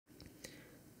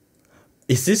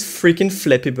Is this freaking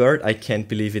Flappy Bird? I can't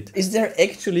believe it. Is there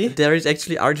actually? There is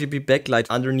actually RGB backlight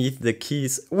underneath the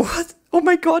keys. What? Oh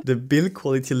my god. The build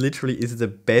quality literally is the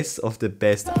best of the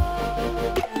best.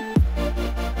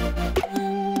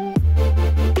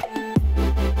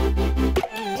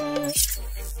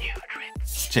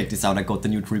 Check this out, I got the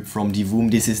new drip from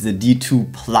Divoom. This is the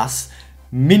D2 Plus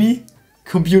Mini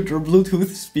Computer Bluetooth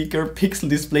Speaker Pixel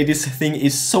Display. This thing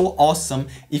is so awesome.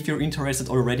 If you're interested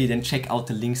already, then check out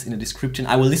the links in the description.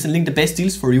 I will link the best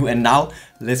deals for you, and now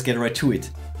let's get right to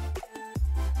it.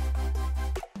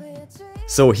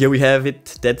 So here we have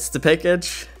it, that's the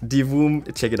package.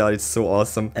 Divoom, check it out, it's so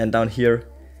awesome. And down here,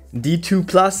 D2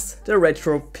 Plus, the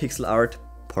retro pixel art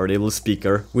portable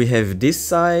speaker. We have this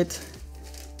side.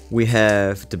 We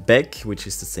have the back, which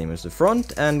is the same as the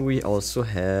front, and we also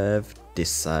have this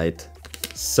side.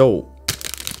 So,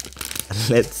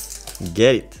 let's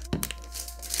get it.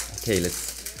 Okay,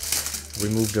 let's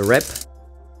remove the wrap.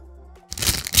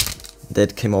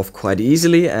 That came off quite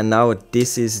easily, and now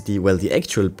this is the, well, the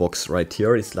actual box right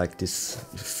here. It's like this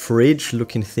fridge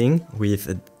looking thing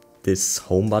with this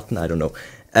home button, I don't know.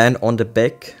 And on the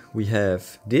back we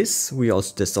have this.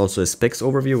 There's also a specs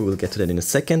overview. We'll get to that in a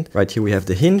second. Right here we have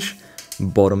the hinge.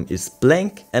 Bottom is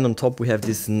blank. And on top we have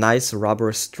this nice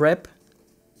rubber strap.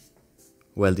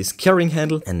 Well, this carrying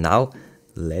handle. And now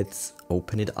let's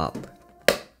open it up.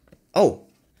 Oh,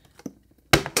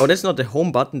 that's not the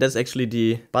home button. That's actually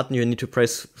the button you need to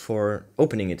press for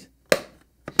opening it.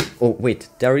 Oh, wait,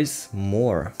 there is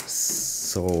more.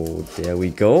 So there we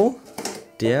go.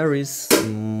 There is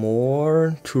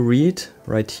more to read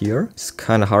right here. It's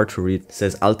kind of hard to read. It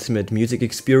says ultimate music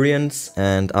experience,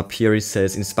 and up here it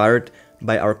says inspired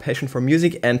by our passion for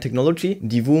music and technology,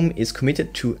 Divoom is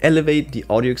committed to elevate the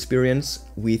audio experience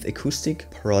with acoustic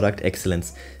product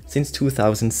excellence. Since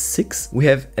 2006, we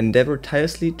have endeavored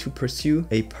tirelessly to pursue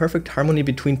a perfect harmony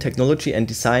between technology and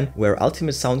design, where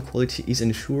ultimate sound quality is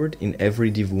ensured in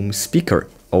every Divoom speaker.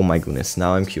 Oh my goodness,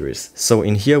 now I'm curious. So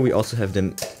in here we also have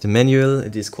the manual,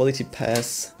 this quality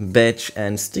pass, badge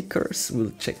and stickers.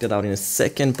 We'll check that out in a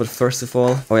second, but first of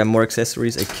all, oh yeah, more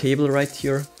accessories, a cable right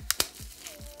here.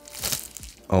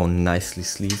 Oh, nicely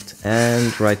sleeved.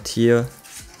 And right here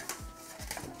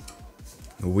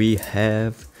we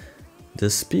have the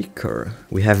speaker.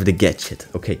 We have the Gadget.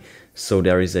 Okay, so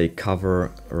there is a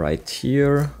cover right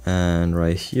here and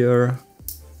right here,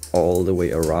 all the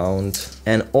way around,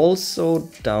 and also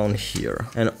down here,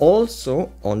 and also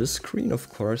on the screen, of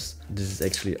course. This is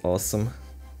actually awesome.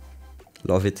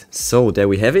 Love it. So there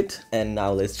we have it. And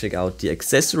now let's check out the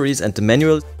accessories and the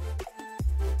manual.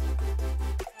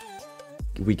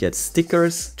 We get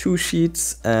stickers, 2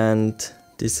 sheets, and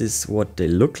this is what they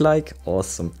look like.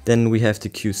 Awesome. Then we have the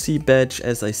QC badge,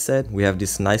 as I said. We have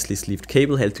this nicely sleeved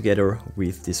cable held together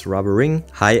with this rubber ring.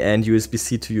 High-end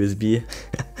USB-C to USB.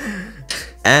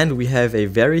 And we have a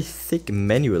very thick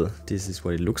manual. This is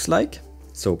what it looks like.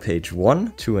 So page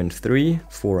 1, 2 and 3,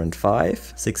 4 and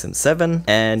 5, 6 and 7,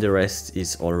 and the rest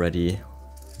is already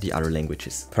the other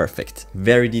languages. Perfect.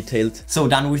 Very detailed. So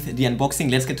done with the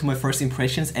unboxing. Let's get to my first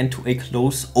impressions and to a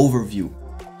close overview.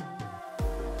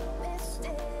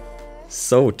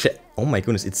 So, oh my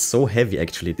goodness, it's so heavy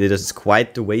actually. There's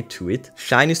quite the weight to it.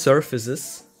 Shiny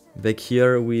surfaces. Back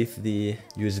here with the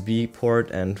USB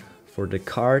port and for the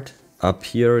card. Up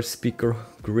here, speaker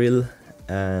grill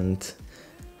and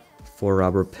 4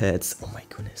 rubber pads. Oh my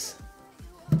goodness.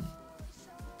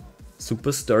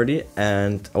 Super sturdy,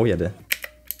 and oh yeah,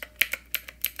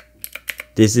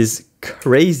 this is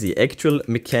crazy. Actual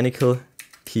mechanical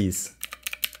keys.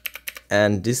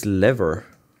 And this lever.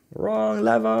 Wrong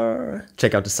lever.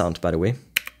 Check out the sound, by the way.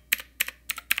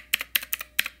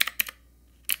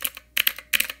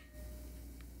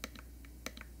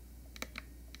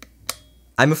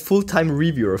 I'm a full-time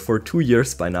reviewer for 2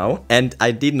 years by now, and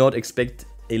I did not expect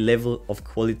a level of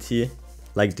quality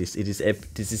like this.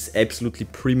 This is absolutely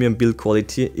premium build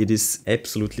quality. It is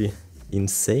absolutely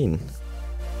insane.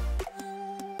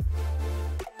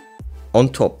 On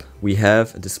top, we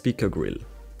have the speaker grill.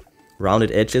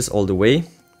 Rounded edges all the way.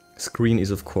 Screen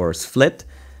is of course flat,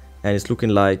 and it's looking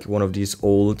like one of these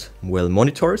old, well,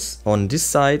 monitors. On this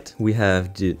side, we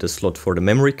have the slot for the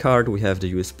memory card, we have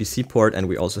the USB-C port, and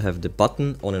we also have the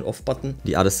button, on and off button.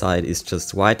 The other side is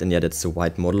just white, and yeah, that's the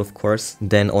white model, of course.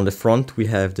 Then on the front, we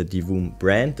have the Divoom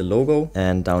brand, the logo,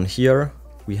 and down here,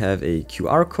 we have a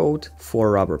QR code,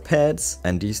 4 rubber pads,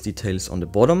 and these details on the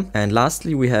bottom. And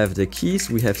lastly, we have the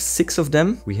keys. We have 6 of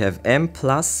them. We have M,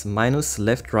 plus, minus,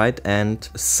 left, right, and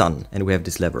sun. And we have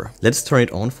this lever. Let's turn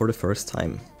it on for the first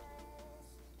time.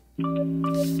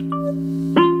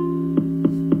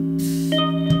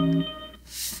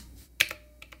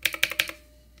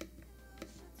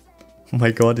 Oh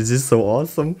my god, this is so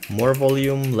awesome. More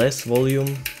volume, less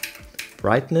volume,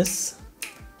 brightness.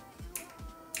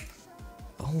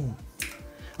 Oh.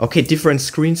 Okay, different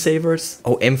screensavers.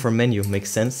 Oh, M for menu, makes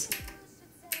sense.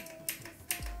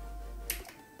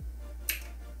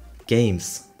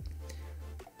 Games.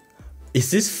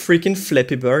 Is this freaking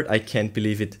Flappy Bird? I can't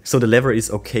believe it. So the lever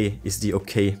is okay, is the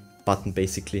okay button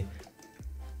basically.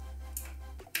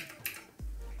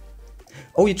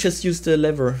 Oh, you just use the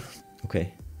lever.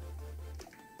 Okay.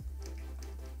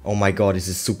 Oh my god, this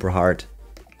is super hard.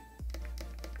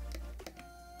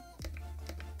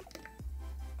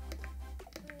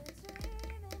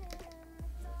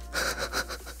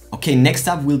 Okay, next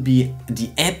up will be the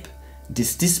app,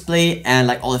 this display, and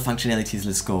like all the functionalities.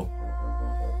 Let's go.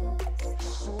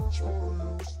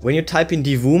 When you type in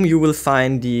Divoom, you will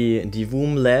find the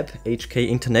Divoom Lab HK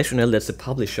International, that's the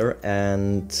publisher,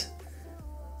 and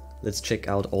let's check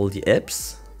out all the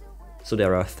apps. So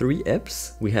there are 3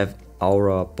 apps. We have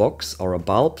our box, our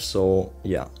bulb, so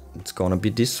yeah, it's gonna be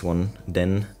this one.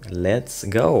 Then let's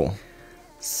go.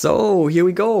 So here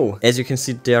we go. As you can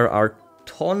see, there are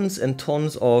tons and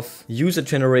tons of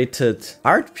user-generated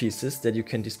art pieces that you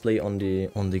can display on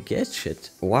the gadget.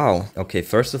 Wow. Okay,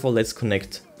 first of all, let's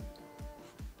connect.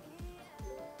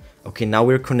 Okay, now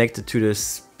we're connected to the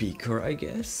speaker, I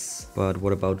guess. But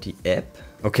what about the app?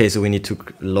 Okay, so we need to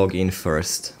log in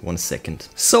first. 1 second.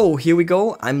 So here we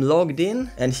go. I'm logged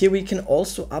in, and here we can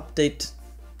also update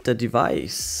the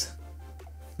device.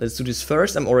 Let's do this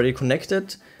first. I'm already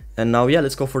connected. And now, yeah,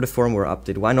 let's go for the firmware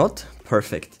update. Why not?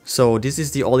 Perfect. So this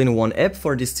is the all-in-one app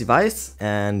for this device.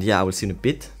 And yeah, I will see in a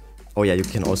bit. Oh yeah, you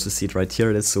can also see it right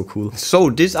here. That's so cool. So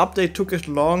this update took as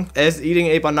long as eating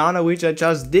a banana, which I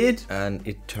just did. And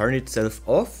it turned itself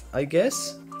off, I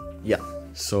guess. Yeah.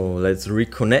 So let's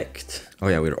reconnect. Oh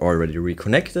yeah, we're already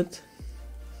reconnected.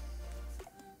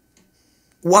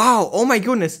 Wow, oh my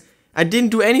goodness. I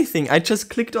didn't do anything. I just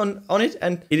clicked on it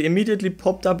and it immediately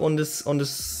popped up on this.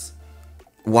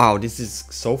 Wow, this is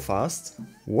so fast.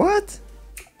 What?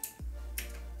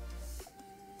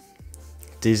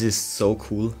 This is so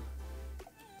cool.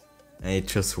 And it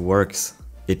just works.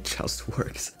 It just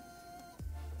works.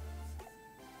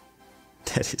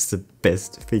 That is the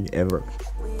best thing ever.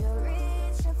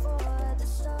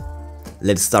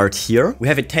 Let's start here. We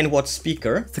have a 10-watt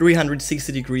speaker,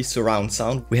 360-degree surround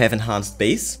sound. We have enhanced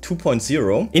bass,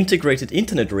 2.0, integrated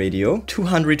internet radio,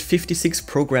 256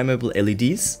 programmable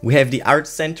LEDs. We have the art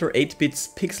center,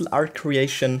 8-bits pixel art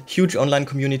creation, huge online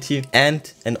community,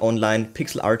 and an online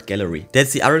pixel art gallery.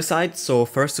 That's the other side. So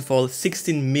first of all,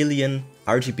 16 million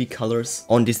RGB colors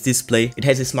on this display. It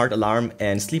has a smart alarm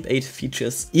and sleep aid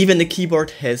features. Even the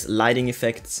keyboard has lighting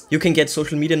effects. You can get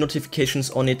social media notifications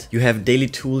on it. You have daily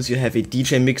tools, you have a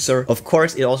DJ mixer. Of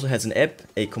course, it also has an app,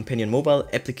 a companion mobile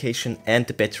application, and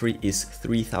the battery is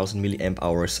 3000 milliamp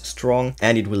hours strong,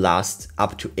 and it will last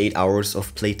up to 8 hours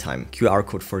of playtime. QR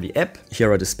code for the app.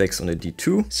 Here are the specs on the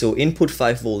Ditoo. So input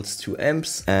 5 volts, 2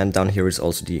 amps, and down here is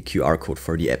also the QR code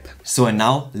for the app. So and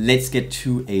now let's get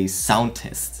to a sound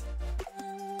test.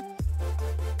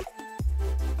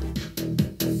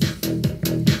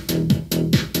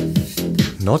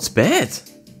 Not bad.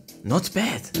 Not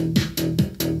bad.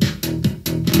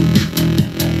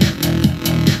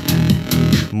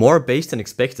 More bass than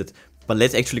expected, but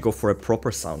let's actually go for a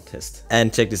proper sound test.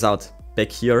 And check this out.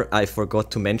 Back here, I forgot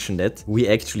to mention that we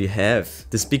actually have,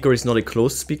 the speaker is not a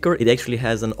closed speaker, it actually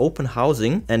has an open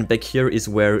housing, and back here is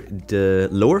where the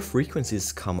lower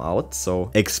frequencies come out,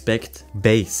 so expect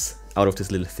bass out of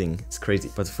this little thing. It's crazy.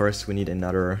 But first we need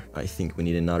another, I think we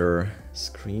need another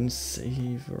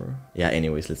screensaver. Yeah,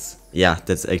 anyways,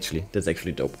 that's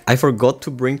actually dope. I forgot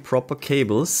to bring proper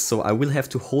cables, so I will have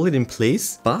to hold it in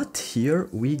place, but here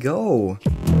we go.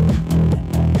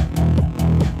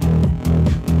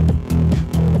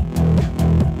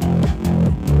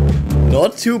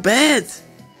 Not too bad.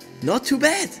 Not too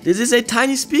bad. This is a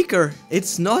tiny speaker.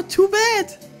 It's not too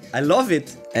bad. I love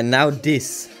it. And now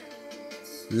this.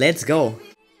 Let's go.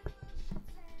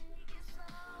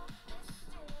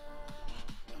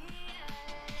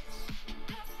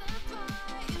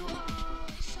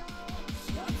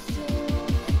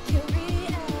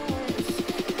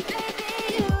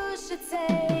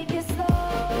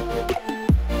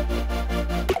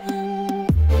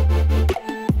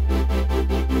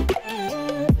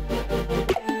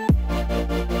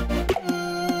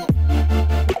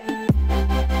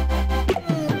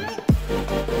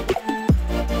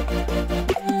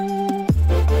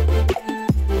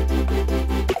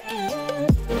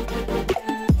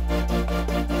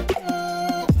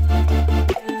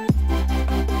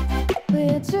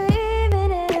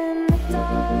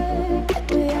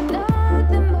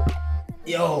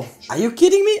 Yo, are you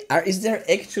kidding me? Is there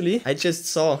actually? I just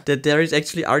saw that there is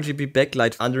actually RGB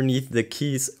backlight underneath the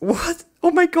keys. What?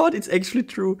 Oh my god, it's actually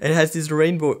true. It has this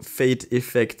rainbow fade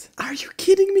effect. Are you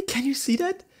kidding me? Can you see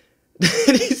that?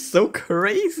 That is so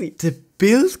crazy. The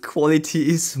build quality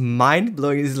is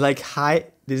mind-blowing. It's like high.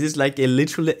 This is like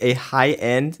literally a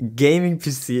high-end gaming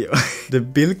PC. The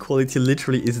build quality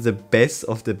literally is the best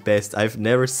of the best I've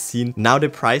never seen. Now the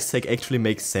price tag actually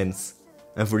makes sense.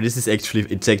 And for this it's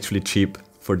actually cheap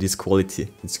for this quality.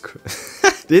 It's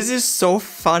this is so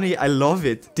funny. I love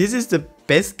it. This is the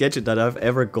best gadget that I've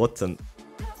ever gotten.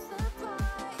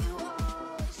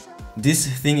 This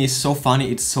thing is so funny,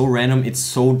 it's so random, it's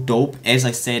so dope. As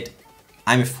I said,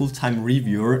 I'm a full-time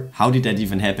reviewer. How did that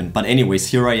even happen? But anyways,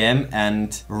 here I am,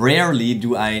 and rarely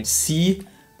do I see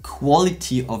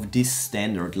quality of this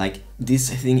standard. Like, this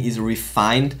thing is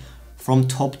refined from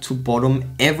top to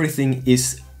bottom. Everything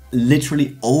is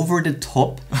literally over the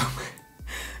top.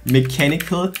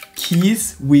 Mechanical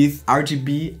keys with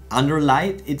RGB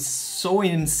underlight. It's so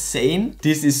insane.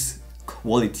 This is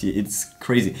quality. It's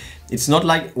crazy. It's not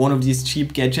like one of these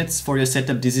cheap gadgets for your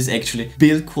setup. This is actually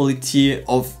build quality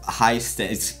of high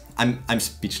standards. I'm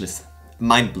speechless.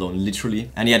 Mind blown,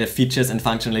 literally. And yeah, the features and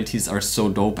functionalities are so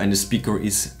dope, and the speaker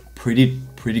is pretty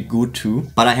good too.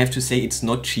 But I have to say, it's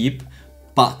not cheap,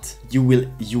 but you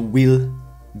will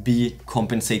be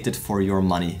compensated for your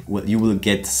money. Well, you will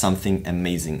get something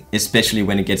amazing, especially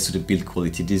when it gets to the build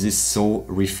quality. This is so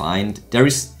refined. There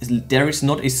is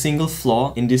not a single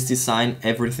flaw in this design.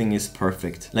 Everything is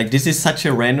perfect. Like, this is such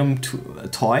a random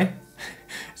toy,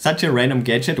 such a random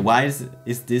gadget. Why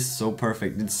is this so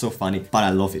perfect? It's so funny, but I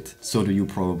love it. So do you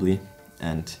probably,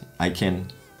 and I can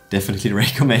definitely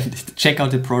recommend it. Check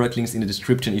out the product links in the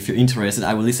description if you're interested.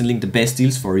 I will link the best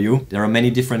deals for you. There are many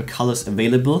different colors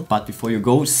available. But before you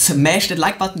go, smash that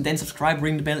like button, then subscribe,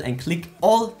 ring the bell, and click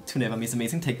all to never miss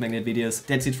amazing tech magnet videos.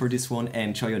 That's it for this one.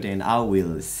 Enjoy your day, and I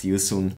will see you soon.